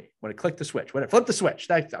 clicked for me, when it clicked the switch, when I flipped the switch,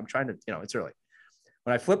 I'm trying to, it's early.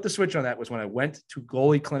 When I flipped the switch on that was when I went to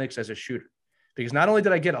goalie clinics as a shooter. Because not only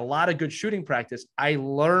did I get a lot of good shooting practice, I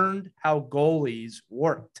learned how goalies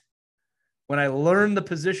worked. When I learned the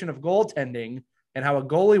position of goaltending and how a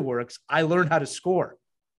goalie works, I learned how to score.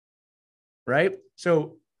 Right?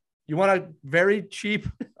 So you want a very cheap,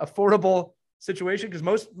 affordable situation, because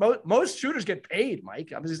most shooters get paid,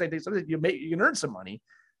 Mike. I'm just saying you can earn some money.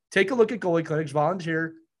 Take a look at goalie clinics,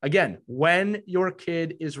 volunteer. Again, when your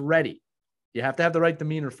kid is ready, you have to have the right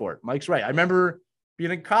demeanor for it. Mike's right. I remember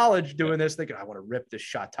being in college doing this, thinking, I want to rip this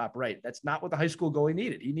shot top right. That's not what the high school goalie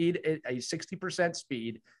needed. He needed a 60%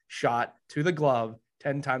 speed shot to the glove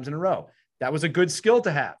 10 times in a row. That was a good skill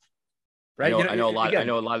to have. Right. I know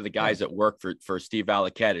a lot of the guys that work for Steve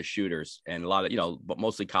Valaket as shooters, and a lot of, but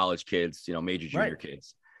mostly college kids, major junior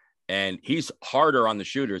kids. And he's harder on the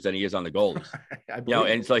shooters than he is on the goalies,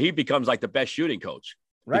 and so he becomes like the best shooting coach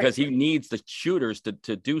because he needs the shooters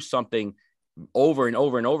to do something over and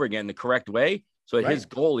over and over again the correct way, so that his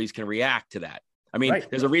goalies can react to that. I mean,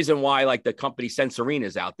 there's a reason why like the company Sensorina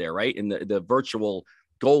is out there, right? In the virtual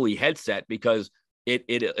goalie headset, because it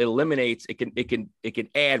eliminates, it can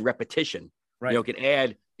add repetition, it can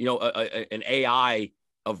add, an AI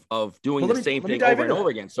of doing the same thing over and over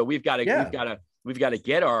again. So we've got to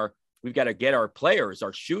get our players,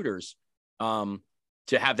 our shooters,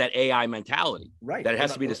 to have that AI mentality, right? That it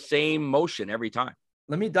has to be the same motion every time.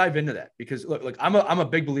 Let me dive into that, because look, I'm a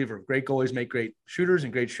big believer of great goalies make great shooters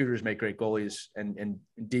and great shooters make great goalies, and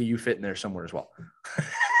D, you fit in there somewhere as well.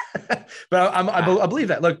 But I believe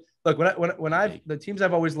that. Look, when the teams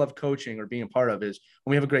I've always loved coaching or being a part of is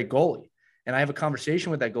when we have a great goalie, and I have a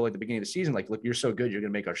conversation with that goalie at the beginning of the season, like, look, you're so good, you're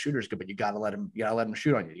going to make our shooters good, but you got to let them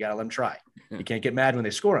shoot on you. You got to let them try. You can't get mad when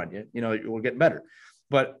they score on you. We're getting better.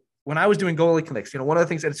 But when I was doing goalie clinics, one of the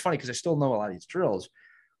things that it's funny, because I still know a lot of these drills.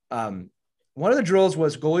 One of the drills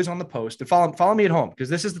was goalies on the post, and follow me at home, because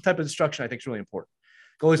this is the type of instruction I think is really important.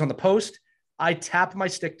 Goalies on the post, I tap my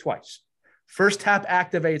stick twice. First tap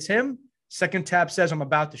activates him. Second tap says I'm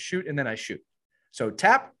about to shoot, and then I shoot. So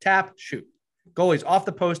tap, tap, shoot. Goalie's off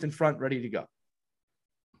the post in front, ready to go.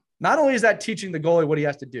 Not only is that teaching the goalie what he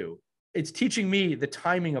has to do, it's teaching me the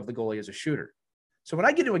timing of the goalie as a shooter. So when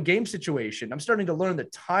I get into a game situation, I'm starting to learn the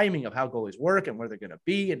timing of how goalies work and where they're going to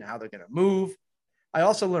be and how they're going to move. I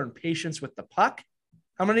also learn patience with the puck.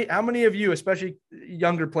 How many of you, especially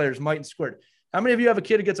younger players, might and squirt? How many of you have a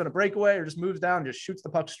kid who gets on a breakaway or just moves down and just shoots the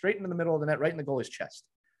puck straight into the middle of the net, right in the goalie's chest,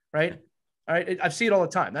 right? All right. I've seen it all the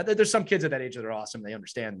time. Now, there's some kids at that age that are awesome. They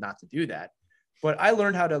understand not to do that. But I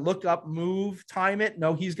learned how to look up, move, time it.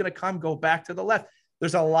 No, he's going to come, go back to the left.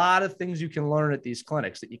 There's a lot of things you can learn at these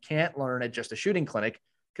clinics that you can't learn at just a shooting clinic,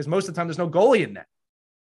 because most of the time there's no goalie in that.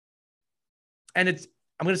 And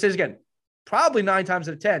I'm going to say this again, probably 9 times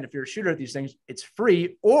out of 10, if you're a shooter at these things, it's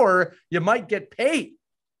free, or you might get paid.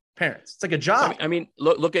 Parents, it's like a job. I mean,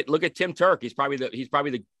 look at Tim Turk. He's probably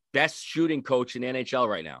the best shooting coach in the NHL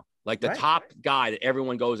right now. Like the top guy that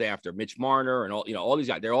everyone goes after, Mitch Marner and all these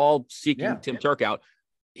guys. They're all seeking Tim Turk out.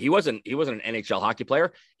 He wasn't an NHL hockey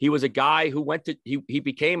player. He was a guy who he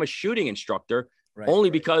became a shooting instructor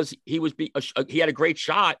only because he had a great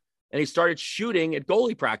shot, and he started shooting at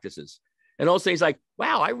goalie practices. And all things like,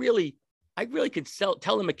 wow, I really could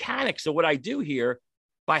tell the mechanics of what I do here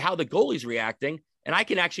by how the goalie's reacting. And I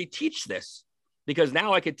can actually teach this, because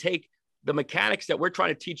now I could take the mechanics that we're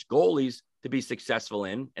trying to teach goalies to be successful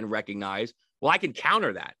in and recognize. Well, I can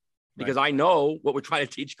counter that because I know what we're trying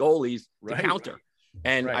to teach goalies to counter.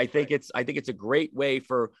 And I think it's a great way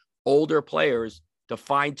for older players to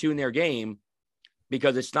fine tune their game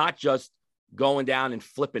because it's not just going down and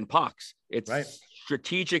flipping pucks. It's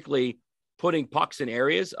strategically putting pucks in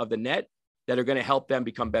areas of the net that are going to help them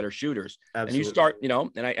become better shooters. Absolutely. And you start,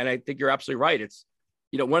 and I think you're absolutely right. It's,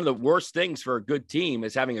 one of the worst things for a good team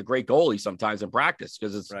is having a great goalie sometimes in practice,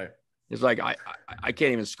 because it's it's like I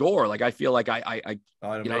can't even score. Like I feel like I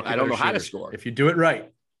don't know how to score. If you do it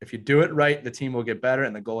right, the team will get better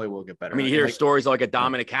and the goalie will get better. I mean, you hear stories like a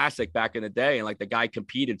Dominic Hasek back in the day, and like the guy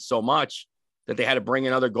competed so much that they had to bring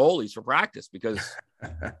in other goalies for practice because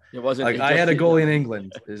it wasn't. Like I had a goalie in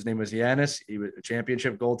England. His name was Yanis. He was a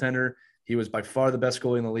championship goaltender. He was by far the best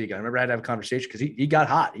goalie in the league. I remember I had to have a conversation because he got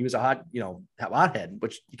hot. He was a hot, hothead,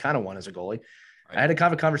 which you kind of want as a goalie. Right. I had to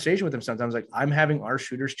have a conversation with him sometimes. Like, I'm having our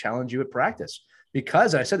shooters challenge you at practice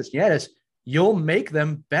because I said this, Yanis, you'll make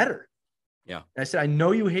them better. Yeah. And I said, I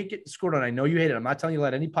know you hate getting scored on. I know you hate it. I'm not telling you to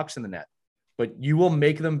let any pucks in the net, but you will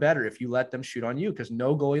make them better if you let them shoot on you, because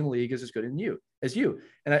no goalie in the league is as good as you.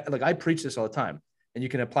 And I preach this all the time, and you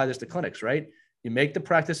can apply this to clinics, right? You make the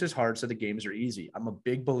practices hard so the games are easy. I'm a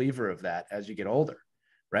big believer of that as you get older,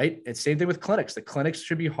 right? It's same thing with clinics. The clinics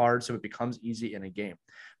should be hard so it becomes easy in a game.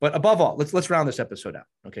 But above all, let's round this episode out,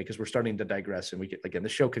 okay? Because we're starting to digress, and the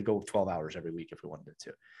show could go 12 hours every week if we wanted it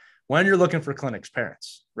to. When you're looking for clinics,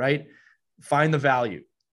 parents, right? Find the value,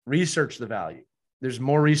 research the value. There's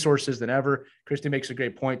more resources than ever. Christie makes a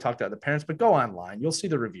great point. Talk to other parents, but go online. You'll see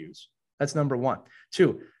the reviews. That's number one.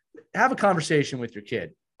 2, have a conversation with your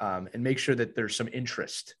kid. And make sure that there's some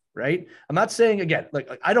interest, right? I'm not saying, again, like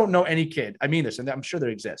I don't know any kid. I mean this, and I'm sure there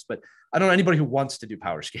exists, but I don't know anybody who wants to do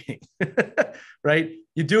power skating, right?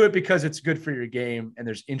 You do it because it's good for your game and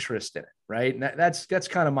there's interest in it, right? And that's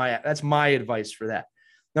kind of my advice for that.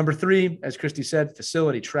 Number 3, as Christie said,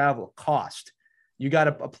 facility, travel, cost. You got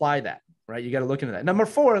to apply that, right? You got to look into that. Number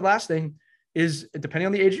 4, last thing is, depending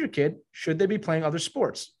on the age of your kid, should they be playing other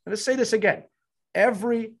sports? And let's say this again.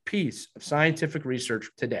 Every piece of scientific research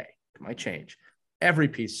today, it might change. Every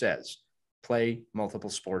piece says play multiple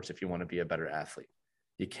sports if you want to be a better athlete.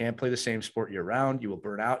 You can't play the same sport year round. You will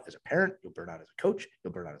burn out as a parent. You'll burn out as a coach.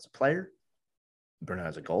 You'll burn out as a player. You burn out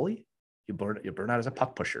as a goalie. You burn out as a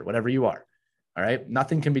puck pusher, whatever you are. All right.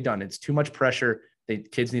 Nothing can be done. It's too much pressure.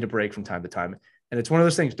 Kids need a break from time to time. And it's one of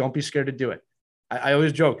those things. Don't be scared to do it. I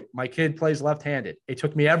always joke. My kid plays left-handed. It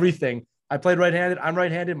took me everything. I played right-handed. I'm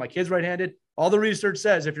right-handed. My kid's right-handed. All the research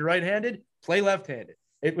says if you're right-handed, play left-handed.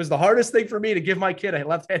 It was the hardest thing for me to give my kid a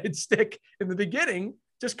left-handed stick in the beginning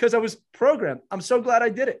just because I was programmed. I'm so glad I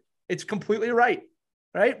did it. It's completely right.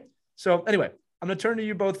 So anyway, I'm going to turn to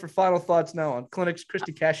you both for final thoughts now on clinics.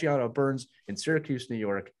 Christie Casciano Burns in Syracuse, New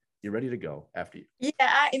York. You're ready to go after you. Yeah,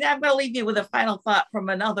 I'm going to leave you with a final thought from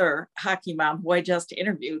another hockey mom who I just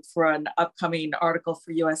interviewed for an upcoming article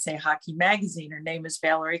for USA Hockey Magazine. Her name is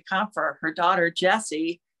Valerie Comfer. Her daughter,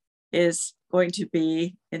 Jessie, is going to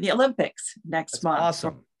be in the Olympics next month.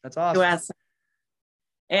 Awesome. That's awesome. US.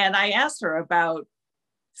 And I asked her about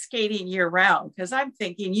skating year round, because I'm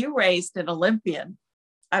thinking, you raised an Olympian.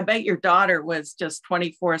 I bet your daughter was just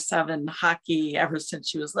 24/7 hockey ever since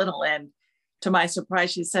she was little. And to my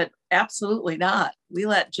surprise, she said, absolutely not. We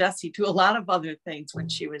let Jessie do a lot of other things when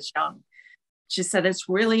she was young. She said, it's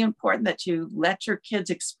really important that you let your kids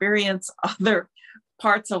experience other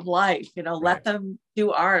parts of life, let them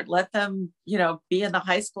do art, let them, be in the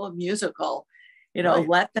high school musical,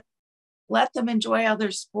 let them enjoy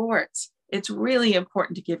other sports. It's really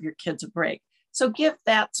important to give your kids a break. So give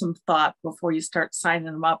that some thought before you start signing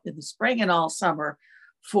them up in the spring and all summer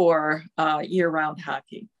for year-round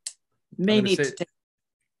hockey.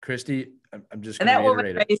 Christie, I'm just going to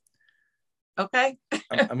reiterate it. Okay.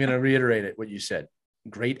 I'm going to reiterate it, what you said.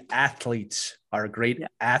 Great athletes are great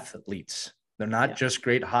athletes. They're not just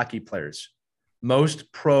great hockey players.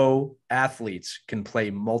 Most pro athletes can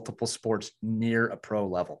play multiple sports near a pro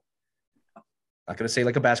level. I'm not going to say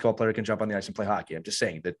like a basketball player can jump on the ice and play hockey. I'm just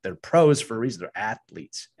saying that they're pros for a reason. They're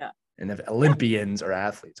athletes. Yeah. And if Olympians are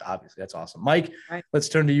athletes, obviously. That's awesome. Mike, Let's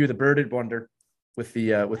turn to you, the bearded wonder with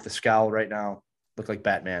the scowl right now. Look like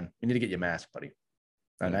Batman. We need to get you a mask, buddy.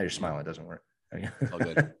 Oh, now you're smiling. It doesn't work. All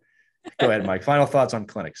good. Go ahead, Mike. Final thoughts on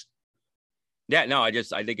clinics. Yeah, no, I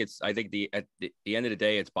think at the end of the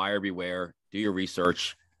day, it's buyer beware. Do your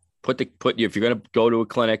research. If you're going to go to a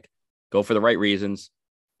clinic, go for the right reasons.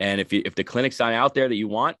 And if the clinic's not out there that you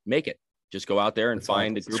want, make it. Just go out there and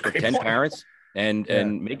find a group of 10 parents and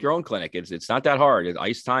make your own clinic. It's not that hard.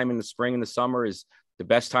 Ice time in the spring and the summer is the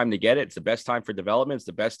best time to get it. It's the best time for development. It's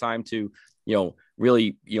the best time to,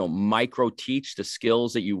 really, micro teach the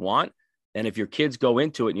skills that you want. And if your kids go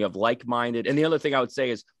into it and you have like-minded, and the other thing I would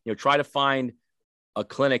say is, try to find a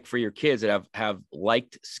clinic for your kids that have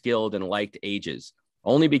liked, skilled, and liked ages.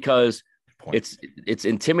 Only because point. It's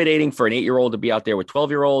intimidating for an 8-year-old to be out there with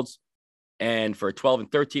 12-year-olds. And for a 12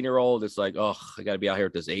 and 13-year-old, it's like, oh, I got to be out here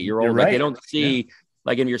with this 8-year-old. Right. Like they don't see,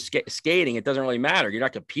 like in your skating, it doesn't really matter. You're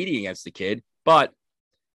not competing against the kid, but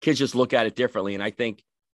kids just look at it differently. And I think,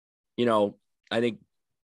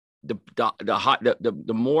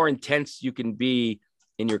 the more intense you can be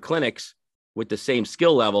in your clinics with the same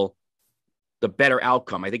skill level, the better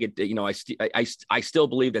outcome. I think I still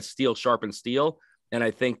believe that steel sharpens steel. And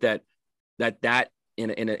I think that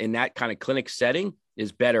in that kind of clinic setting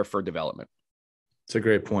is better for development. It's a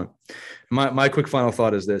great point. My quick final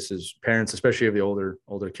thought is this: is parents, especially of the older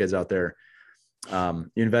kids out there, you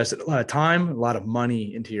invested a lot of time, a lot of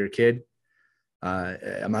money into your kid.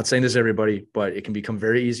 I'm not saying this to everybody, but it can become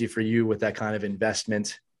very easy for you with that kind of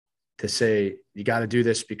investment to say, you got to do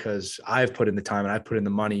this because I've put in the time and I've put in the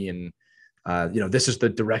money, and this is the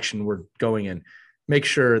direction we're going in. Make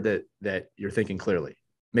sure that you're thinking clearly.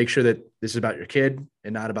 Make sure that this is about your kid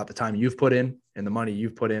and not about the time you've put in and the money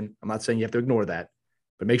you've put in. I'm not saying you have to ignore that,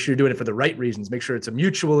 but make sure you're doing it for the right reasons. Make sure it's a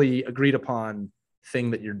mutually agreed upon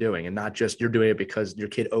thing that you're doing, and not just you're doing it because your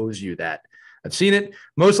kid owes you that. I've seen it.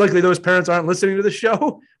 Most likely those parents aren't listening to the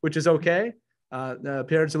show, which is okay. The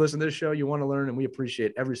parents who listen to this show, you want to learn, and we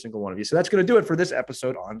appreciate every single one of you. So that's going to do it for this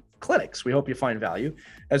episode on clinics. We hope you find value.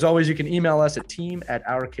 As always, you can email us at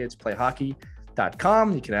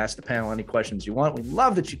team@ourkidsplayhockey.com. You can ask the panel any questions you want. We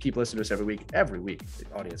love that you keep listening to us every week. Every week, the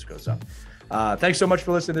audience goes up. Thanks so much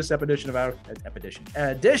for listening to this edition of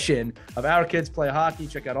Our Kids Play Hockey.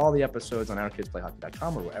 Check out all the episodes on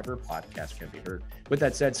ourkidsplayhockey.com or wherever podcasts can be heard. With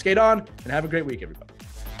that said, skate on and have a great week, everybody.